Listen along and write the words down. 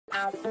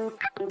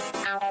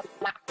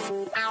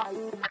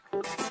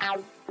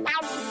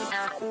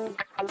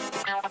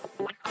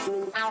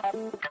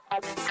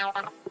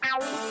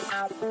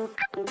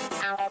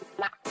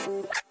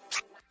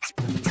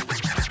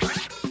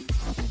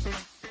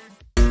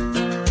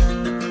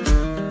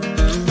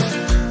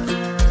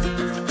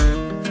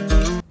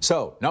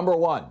So, number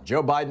one,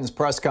 Joe Biden's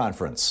press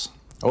conference.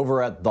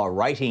 Over at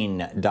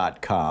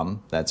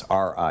thewriting.com, that's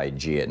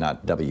R-I-G,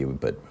 not W,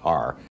 but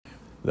R,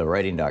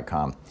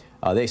 thewriting.com.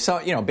 They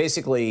saw,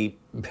 basically,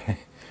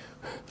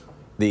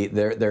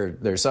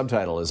 their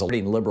subtitle is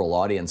alerting liberal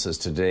audiences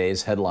to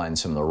today's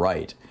headlines from the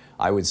right.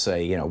 I would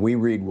say, we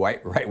read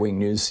right-wing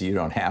news so you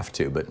don't have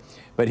to.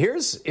 But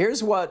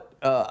here's what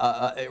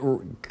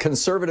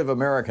conservative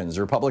Americans,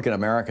 Republican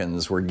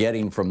Americans, were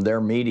getting from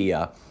their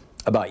media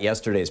about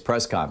yesterday's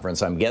press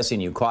conference. I'm guessing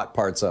you caught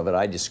parts of it.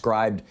 I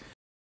described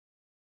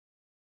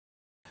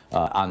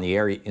on the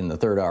air in the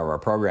third hour of our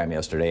program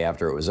yesterday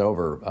after it was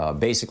over,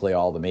 basically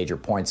all the major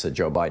points that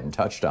Joe Biden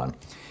touched on.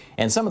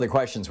 And some of the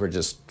questions were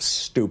just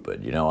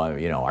stupid. Are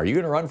you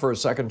going to run for a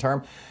second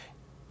term?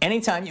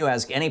 Anytime you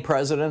ask any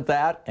president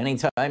that,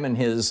 anytime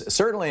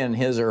certainly in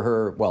his or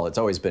her, well, it's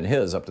always been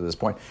his up to this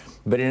point,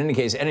 but in any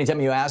case, anytime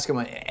you ask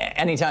him,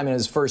 anytime in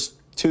his first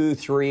 2,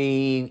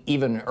 3,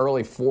 even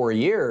early 4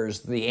 years,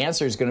 the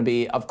answer is going to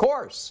be, of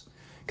course.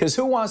 Because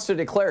who wants to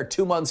declare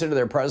 2 months into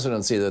their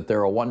presidency that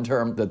they're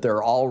that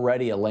they're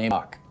already a lame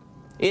duck?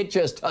 It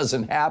just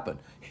doesn't happen.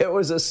 It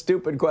was a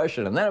stupid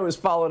question. And then it was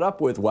followed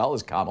up with, well,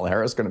 is Kamala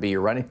Harris going to be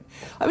your running?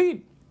 I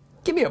mean,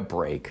 give me a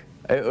break.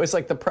 It was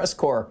like the press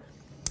corps.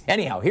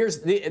 Anyhow, here's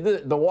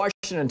the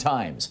Washington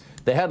Times.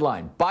 The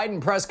headline,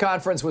 Biden press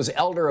conference was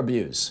elder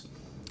abuse.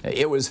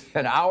 It was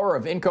an hour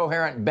of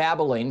incoherent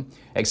babbling,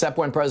 except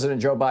when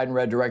President Joe Biden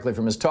read directly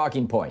from his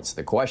talking points.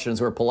 The questions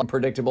were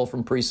predictable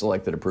from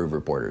pre-selected approved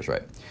reporters,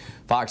 right?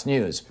 Fox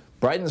News.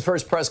 Biden's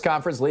first press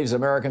conference leaves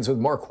Americans with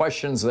more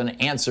questions than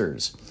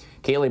answers.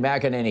 Kayleigh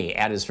McEnany.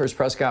 At his first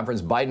press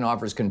conference, Biden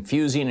offers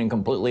confusing and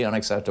completely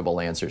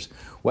unacceptable answers.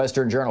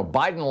 Western Journal.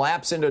 Biden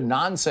lapsed into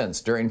nonsense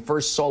during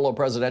first solo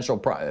presidential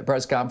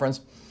press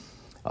conference.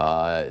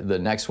 The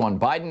next one,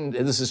 Biden,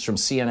 this is from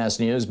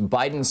CNS News.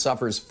 Biden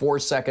suffers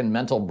 4-second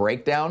mental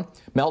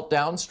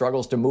meltdown,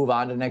 struggles to move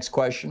on to next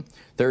question.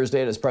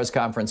 Thursday at his press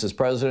conference as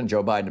president,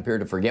 Joe Biden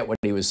appeared to forget what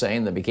he was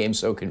saying, then became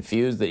so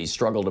confused that he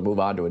struggled to move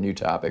on to a new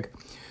topic.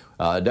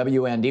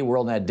 WND,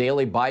 WorldNet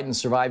Daily, Biden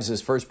survives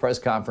his first press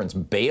conference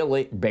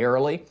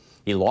barely.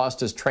 He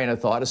lost his train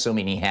of thought,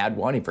 assuming he had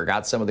one. He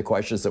forgot some of the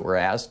questions that were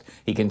asked.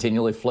 He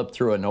continually flipped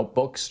through a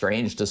notebook,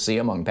 strange to see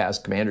among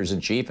past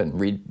commanders-in-chief, and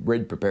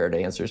read prepared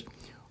answers.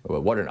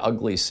 What an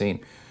ugly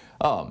scene.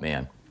 Oh,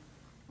 man.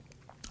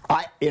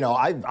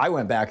 I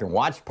went back and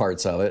watched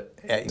parts of it.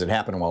 It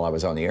happened while I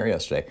was on the air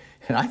yesterday,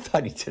 and I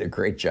thought he did a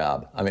great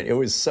job. I mean, it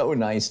was so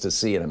nice to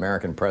see an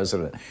American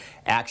president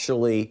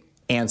actually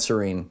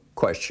answering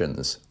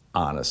questions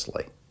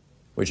honestly,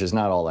 which is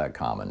not all that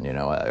common,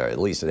 or at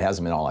least it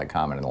hasn't been all that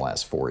common in the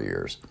last 4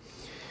 years.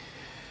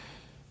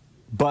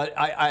 But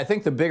I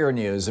think the bigger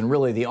news, and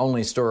really the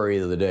only story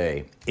of the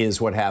day,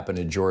 is what happened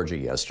in Georgia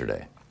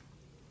yesterday.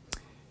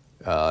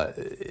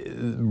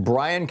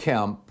 Brian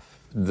Kemp,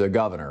 the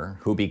governor,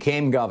 who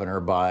became governor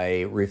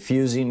by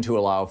refusing to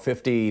allow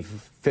 50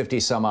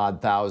 some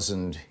odd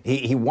thousand,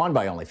 he won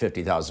by only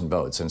 50,000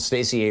 votes, and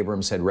Stacey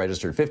Abrams had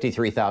registered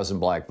 53,000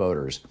 black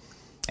voters.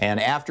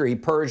 And after he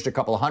purged a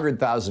couple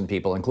 100,000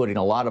 people, including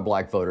a lot of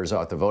black voters,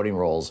 out the voting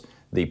rolls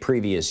the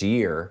previous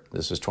year,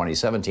 this was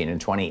 2017, in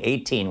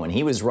 2018, when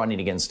he was running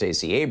against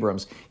Stacey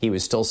Abrams, he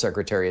was still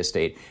Secretary of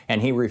State,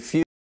 and he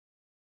refused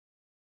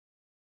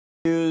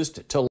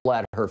to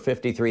let her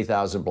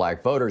 53,000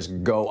 black voters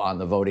go on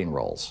the voting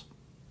rolls.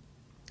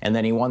 And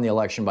then he won the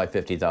election by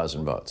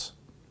 50,000 votes.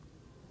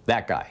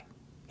 That guy.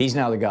 He's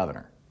now the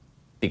governor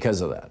because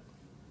of that.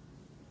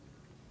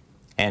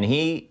 And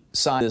he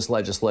signed this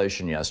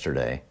legislation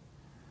yesterday.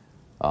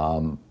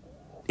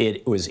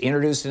 It was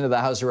introduced into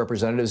the House of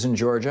Representatives in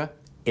Georgia.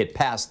 It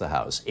passed the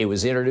House. It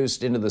was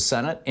introduced into the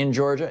Senate in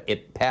Georgia.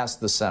 It passed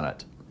the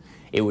Senate.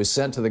 It was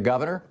sent to the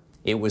governor.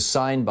 It was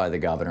signed by the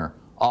governor,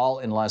 all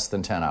in less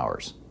than 10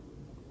 hours.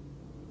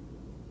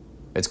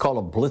 It's called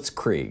a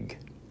blitzkrieg.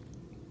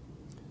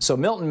 So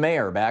Milton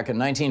Mayer, back in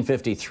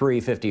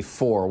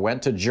 1953-54,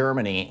 went to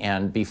Germany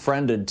and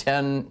befriended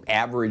 10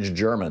 average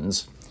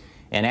Germans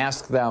and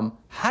asked them,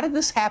 how did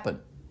this happen?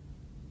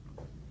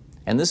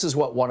 And this is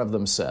what one of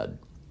them said.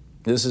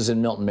 This is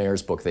in Milton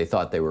Mayer's book, They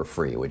Thought They Were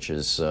Free, which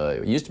is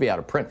it used to be out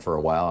of print for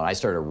a while, and I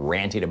started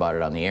ranting about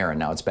it on the air, and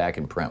now it's back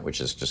in print,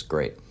 which is just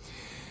great.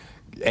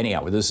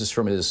 Anyhow, this is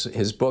from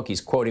his book.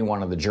 He's quoting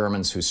one of the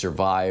Germans who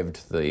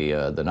survived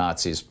the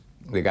Nazis.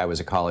 The guy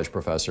was a college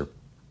professor.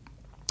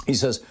 He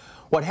says,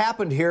 what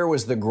happened here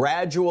was the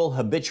gradual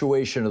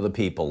habituation of the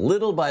people,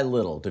 little by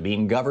little, to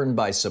being governed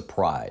by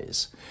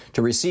surprise,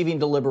 to receiving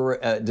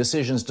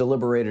decisions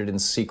deliberated in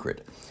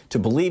secret, to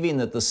believing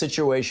that the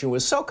situation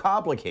was so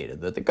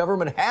complicated that the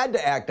government had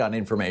to act on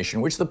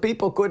information which the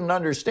people couldn't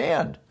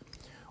understand,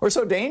 or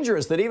so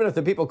dangerous that even if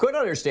the people could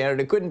understand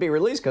it, it couldn't be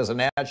released because of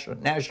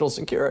national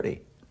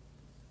security.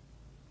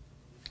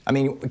 I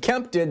mean,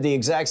 Kemp did the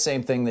exact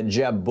same thing that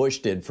Jeb Bush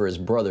did for his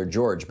brother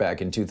George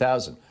back in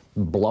 2000,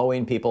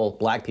 blowing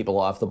black people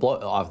off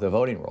the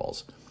voting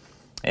rolls.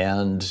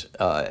 And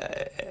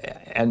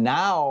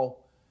now,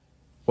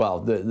 well,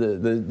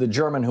 the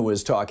German who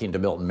was talking to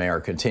Milton Mayer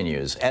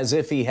continues, as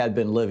if he had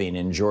been living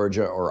in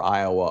Georgia or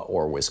Iowa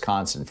or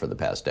Wisconsin for the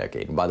past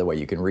decade. And by the way,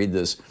 you can read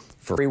this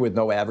for free with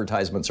no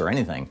advertisements or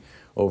anything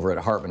over at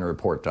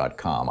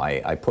hartmannreport.com.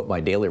 I put my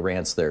daily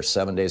rants there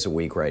 7 days a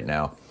week right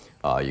now.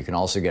 You can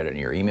also get it in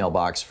your email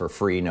box for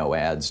free, no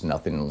ads,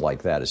 nothing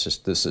like that. It's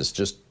just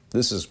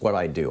this is what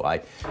I do.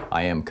 I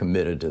am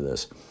committed to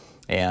this.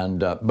 And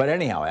but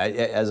anyhow,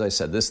 as I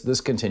said,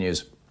 this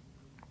continues.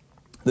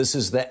 This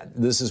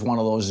is one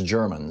of those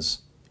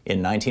Germans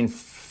in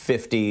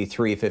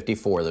 1953,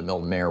 54 that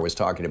Milton Mayer was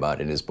talking about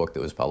in his book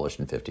that was published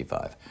in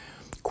 55.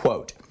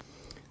 Quote,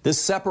 "This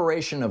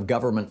separation of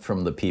government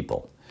from the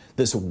people,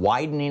 this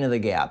widening of the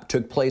gap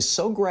took place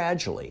so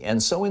gradually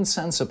and so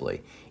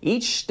insensibly,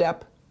 each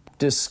step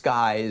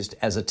disguised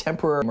as a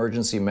temporary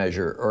emergency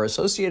measure or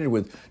associated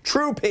with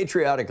true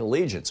patriotic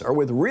allegiance or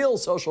with real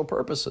social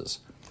purposes.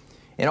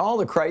 And all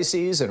the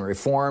crises and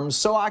reforms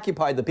so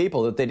occupied the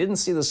people that they didn't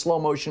see the slow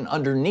motion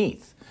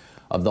underneath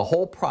of the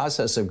whole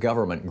process of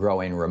government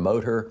growing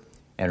remoter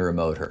and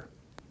remoter.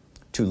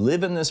 To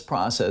live in this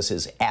process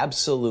is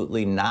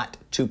absolutely not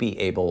to be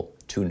able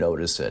to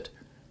notice it.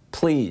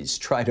 Please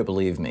try to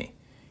believe me,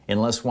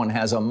 unless one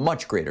has a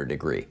much greater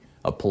degree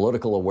of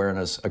political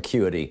awareness,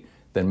 acuity,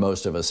 than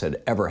most of us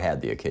had ever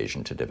had the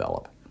occasion to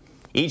develop.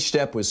 Each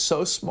step was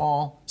so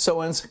small,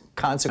 so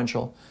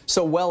inconsequential,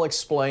 so well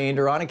explained,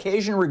 or on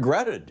occasion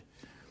regretted,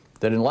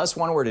 that unless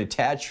one were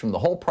detached from the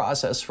whole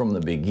process from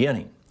the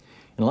beginning,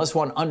 unless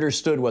one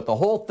understood what the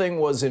whole thing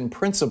was in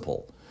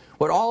principle,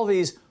 what all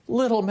these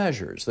little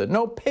measures that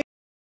no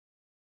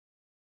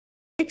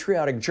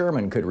patriotic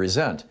German could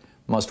resent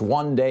must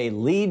one day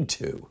lead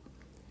to,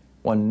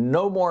 one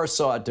no more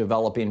saw it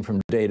developing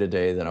from day to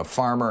day than a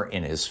farmer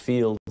in his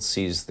field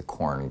sees the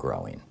corn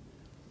growing.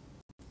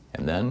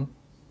 And then,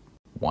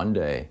 one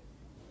day,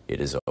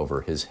 it is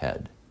over his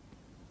head.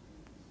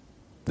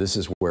 This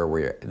is where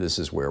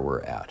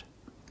we're at.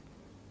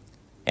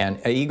 And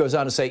he goes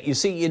on to say, you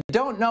see, you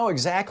don't know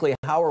exactly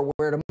how or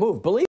where to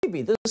move. Believe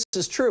me, this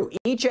is true.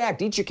 Each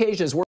act, each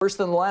occasion is worse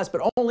than the last,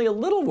 but only a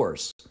little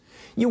worse.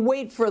 You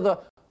wait for the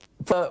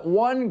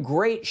one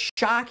great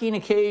shocking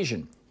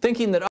occasion,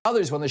 thinking that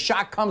others, when the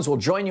shock comes, will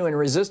join you in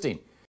resisting.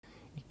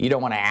 You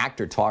don't want to act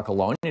or talk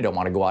alone. You don't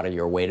want to go out of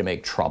your way to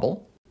make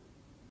trouble.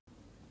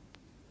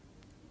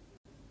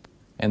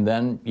 And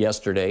then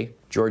yesterday,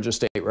 Georgia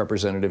State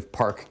Representative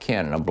Park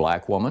Cannon, a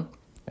black woman,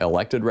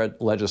 elected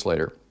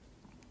legislator,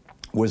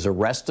 was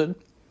arrested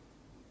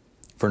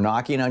for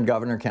knocking on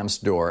Governor Kemp's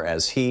door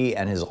as he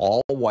and his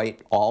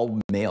all-white,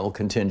 all-male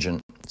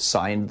contingent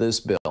signed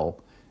this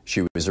bill.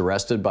 She was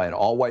arrested by an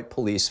all-white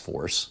police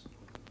force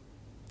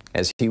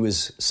as he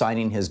was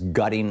signing his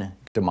gutting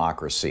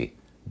democracy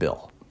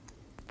bill,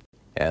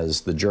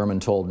 as the German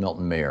told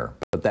Milton Mayer.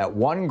 But that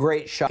one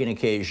great shocking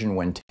occasion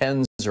when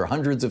tens or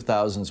hundreds of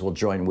thousands will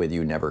join with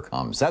you never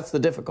comes. That's the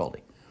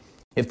difficulty.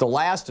 If the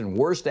last and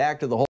worst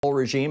act of the whole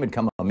regime had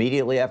come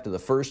immediately after the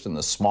first and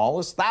the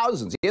smallest,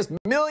 thousands, yes,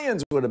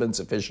 millions would have been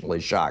sufficiently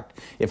shocked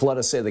if, let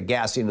us say, the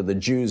gassing of the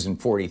Jews in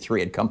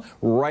 43 had come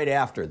right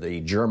after the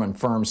German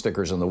firm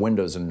stickers on the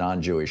windows in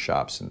non-Jewish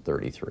shops in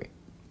 33.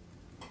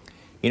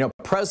 You know,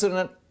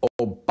 President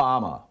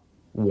Obama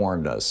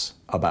warned us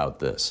about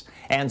this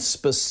and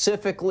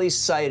specifically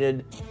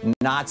cited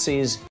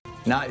Nazis,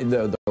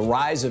 the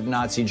rise of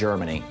Nazi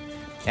Germany.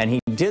 And he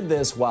did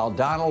this while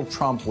Donald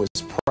Trump was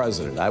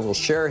president. I will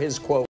share his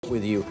quote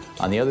with you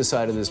on the other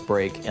side of this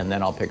break, and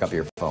then I'll pick up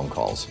your phone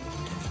calls.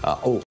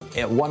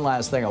 And one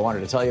last thing I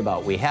wanted to tell you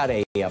about. We had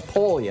a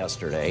poll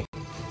yesterday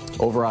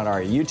over on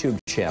our YouTube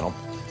channel.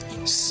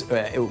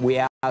 We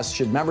asked,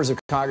 should members of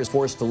Congress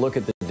forced to look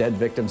at the dead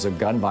victims of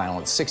gun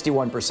violence?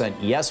 61%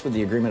 yes with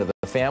the agreement of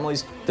the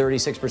families,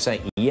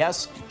 36%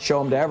 yes, show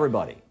them to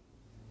everybody.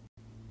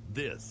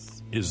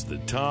 This is the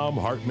Thom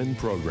Hartmann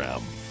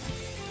Program.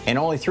 And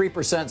only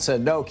 3%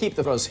 said no, keep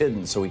the photos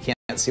hidden so we can't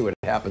see what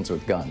happens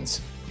with guns.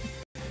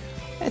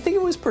 I think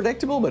it was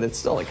predictable, but it's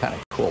still a kind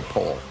of cool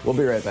poll. We'll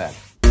be right back.